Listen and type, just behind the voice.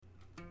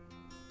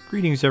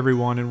Greetings,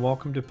 everyone, and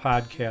welcome to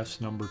podcast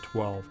number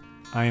 12.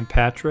 I am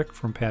Patrick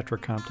from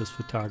Patrick Comptus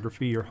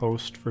Photography, your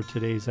host for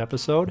today's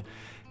episode,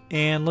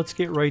 and let's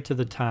get right to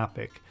the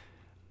topic,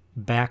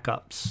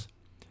 backups.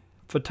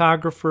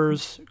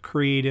 Photographers,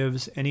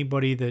 creatives,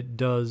 anybody that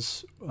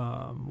does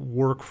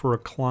work for a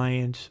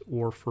client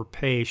or for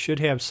pay should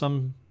have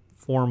some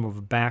form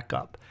of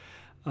backup.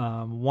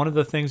 One of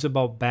the things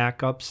about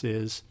backups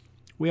is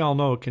we all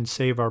know it can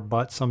save our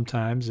butt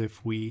sometimes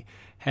if we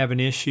have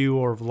an issue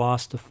or have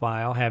lost a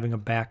file. Having a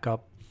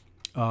backup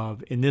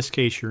of, in this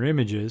case, your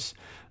images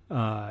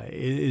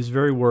is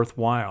very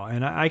worthwhile.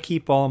 And I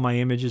keep all of my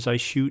images. I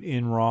shoot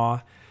in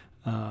RAW,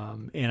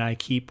 and I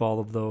keep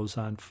all of those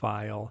on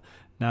file,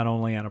 not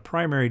only on a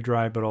primary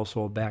drive, but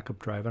also a backup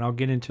drive. And I'll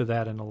get into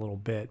that in a little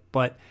bit.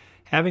 But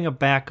having a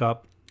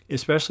backup,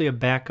 especially a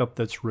backup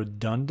that's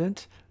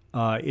redundant,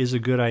 is a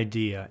good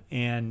idea.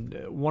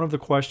 And one of the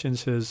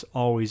questions has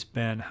always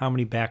been, how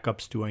many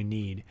backups do I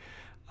need?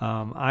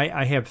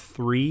 I have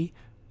three.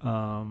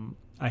 I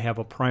have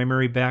a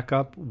primary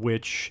backup,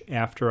 which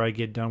after I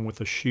get done with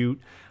a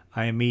shoot,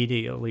 I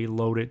immediately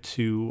load it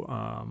to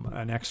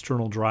an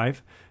external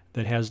drive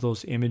that has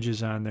those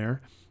images on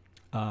there.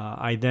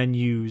 I then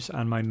use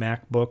on my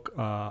MacBook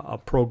a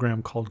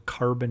program called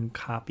Carbon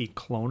Copy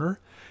Cloner,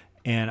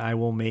 and I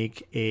will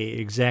make an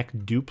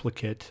exact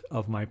duplicate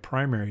of my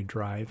primary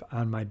drive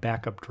on my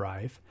backup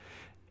drive.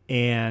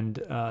 And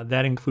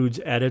that includes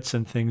edits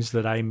and things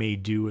that I may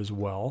do as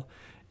well.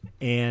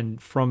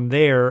 And from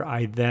there,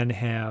 I then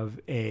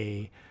have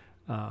a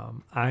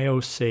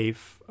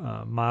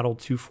IOSafe Model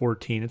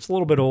 214. It's a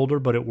little bit older,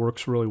 but it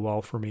works really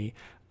well for me,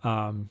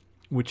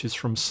 which is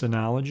from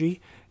Synology.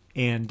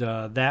 And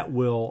that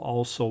will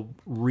also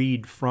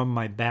read from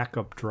my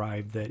backup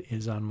drive that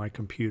is on my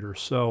computer.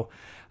 So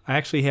I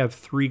actually have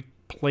three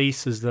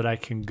places that I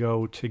can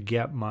go to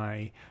get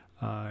my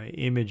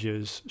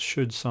images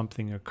should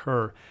something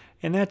occur.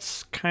 And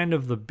that's kind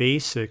of the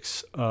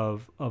basics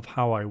of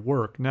how I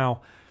work. Now,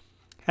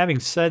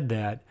 having said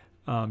that,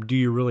 do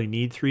you really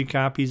need three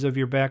copies of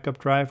your backup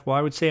drive? Well,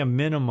 I would say a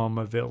minimum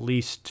of at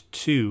least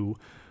two,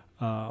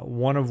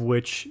 one of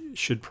which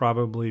should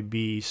probably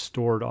be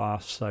stored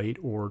off-site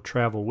or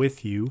travel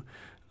with you,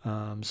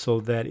 so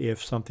that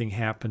if something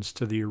happens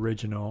to the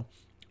original,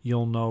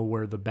 you'll know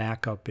where the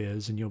backup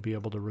is and you'll be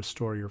able to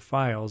restore your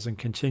files and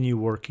continue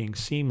working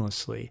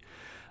seamlessly.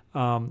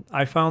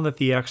 I found that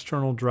the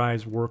external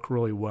drives work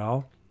really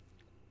well.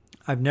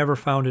 I've never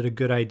found it a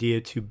good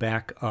idea to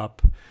back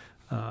up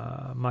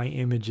my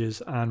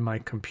images on my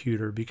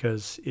computer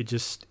because it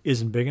just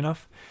isn't big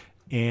enough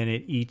and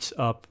it eats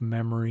up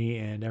memory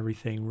and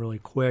everything really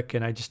quick,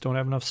 and I just don't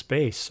have enough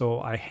space,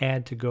 so I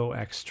had to go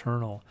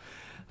external.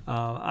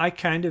 I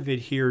kind of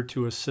adhere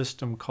to a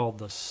system called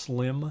the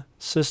SLIM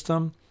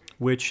system,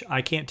 which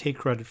I can't take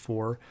credit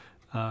for.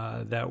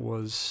 That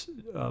was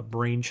a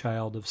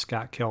brainchild of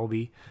Scott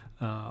Kelby,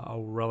 a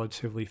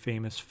relatively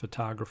famous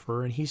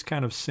photographer, and he's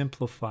kind of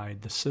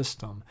simplified the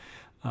system.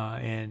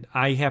 And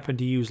I happen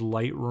to use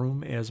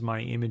Lightroom as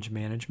my image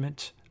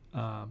management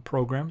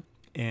program,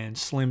 and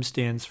SLIM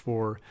stands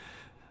for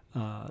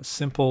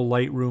Simple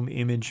Lightroom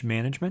Image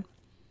Management,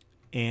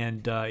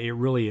 and it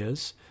really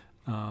is.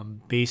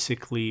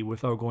 Basically,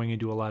 without going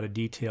into a lot of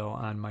detail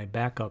on my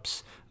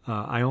backups,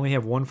 I only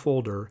have one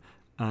folder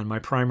on my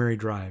primary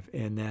drive,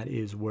 and that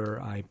is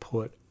where I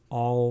put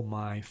all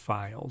my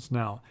files.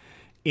 Now,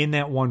 in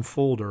that one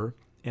folder,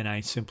 and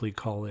I simply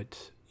call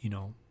it,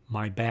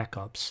 my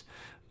backups,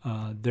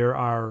 there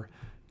are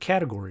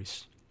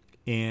categories,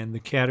 and the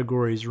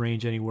categories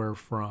range anywhere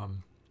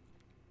from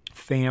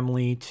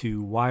family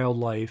to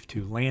wildlife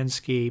to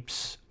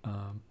landscapes,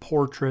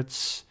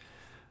 portraits,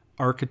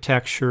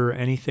 architecture,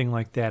 anything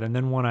like that. And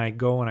then when I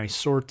go and I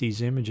sort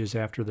these images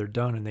after they're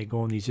done and they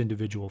go in these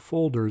individual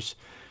folders,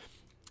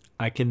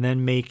 I can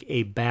then make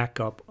a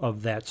backup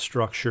of that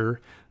structure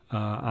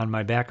on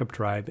my backup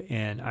drive.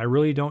 And I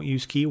really don't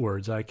use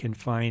keywords. I can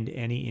find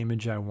any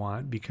image I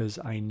want because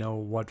I know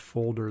what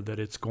folder that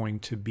it's going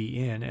to be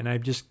in. And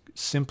I've just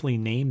simply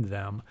named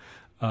them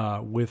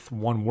with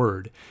one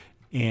word.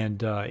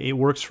 And it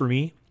works for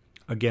me.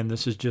 Again,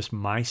 this is just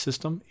my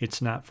system.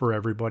 It's not for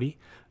everybody.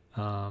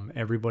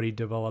 Everybody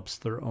develops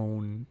their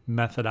own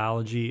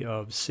methodology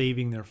of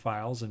saving their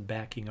files and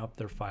backing up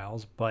their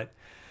files, but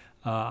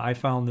I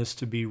found this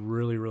to be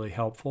really, really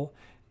helpful.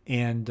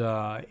 And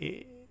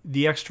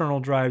the external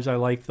drives, I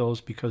like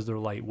those because they're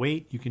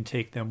lightweight. You can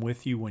take them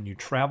with you when you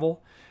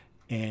travel,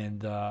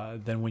 and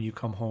then when you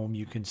come home,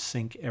 you can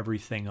sync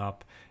everything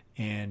up.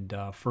 And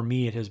for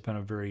me, it has been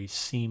a very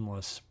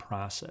seamless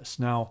process.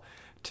 Now,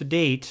 to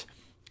date,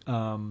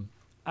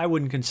 I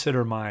wouldn't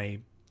consider my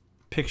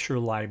picture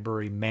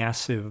library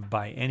massive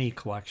by any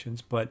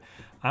collections, but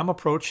I'm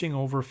approaching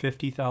over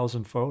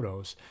 50,000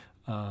 photos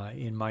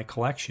in my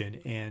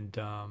collection, and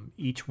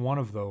each one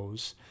of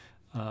those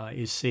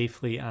is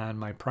safely on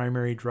my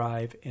primary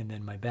drive, and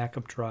then my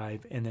backup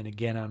drive, and then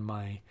again on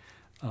my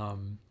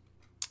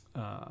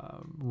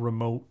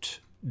remote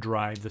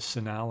drive, the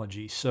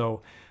Synology.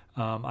 So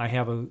I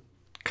have a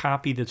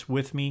copy that's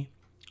with me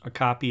a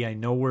copy. I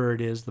know where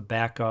it is, the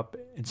backup,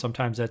 and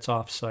sometimes that's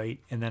off-site.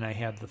 And then I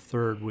have the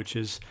third, which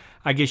is,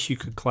 I guess you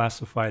could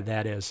classify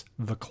that as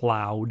the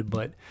cloud,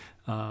 but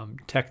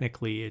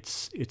technically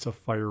it's a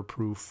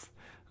fireproof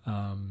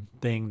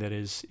thing that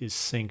is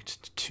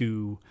synced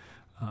to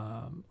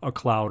a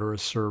cloud or a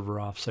server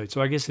off-site.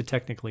 So I guess it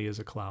technically is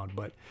a cloud,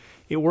 but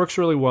it works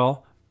really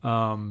well.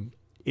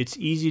 It's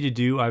easy to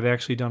do. I've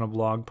actually done a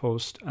blog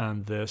post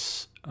on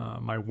this,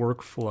 my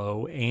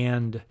workflow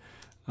and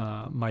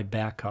my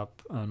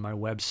backup on my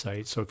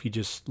website. So if you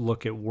just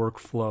look at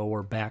workflow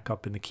or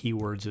backup in the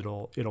keywords,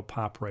 it'll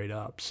pop right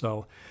up.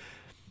 So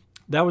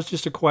that was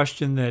just a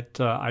question that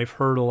I've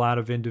heard a lot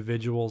of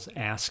individuals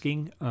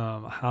asking.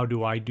 How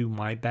do I do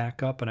my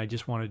backup? And I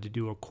just wanted to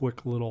do a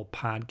quick little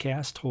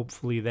podcast.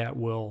 Hopefully that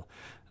will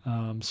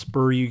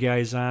spur you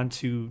guys on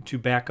to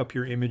back up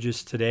your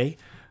images today.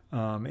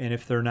 And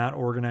if they're not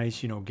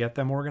organized, get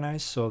them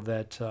organized so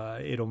that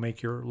it'll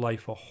make your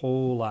life a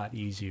whole lot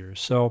easier.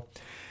 So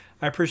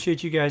I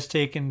appreciate you guys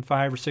taking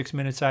 5 or 6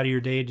 minutes out of your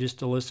day just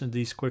to listen to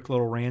these quick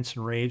little rants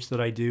and raves that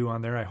I do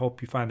on there. I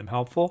hope you find them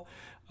helpful.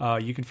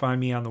 You can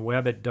find me on the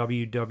web at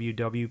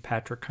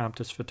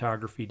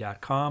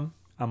www.patrickcomptusphotography.com.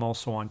 I'm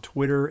also on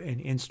Twitter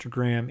and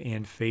Instagram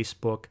and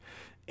Facebook.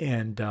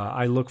 And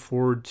I look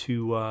forward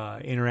to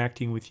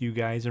interacting with you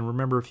guys. And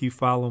remember, if you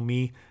follow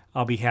me,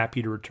 I'll be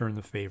happy to return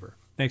the favor.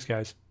 Thanks,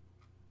 guys.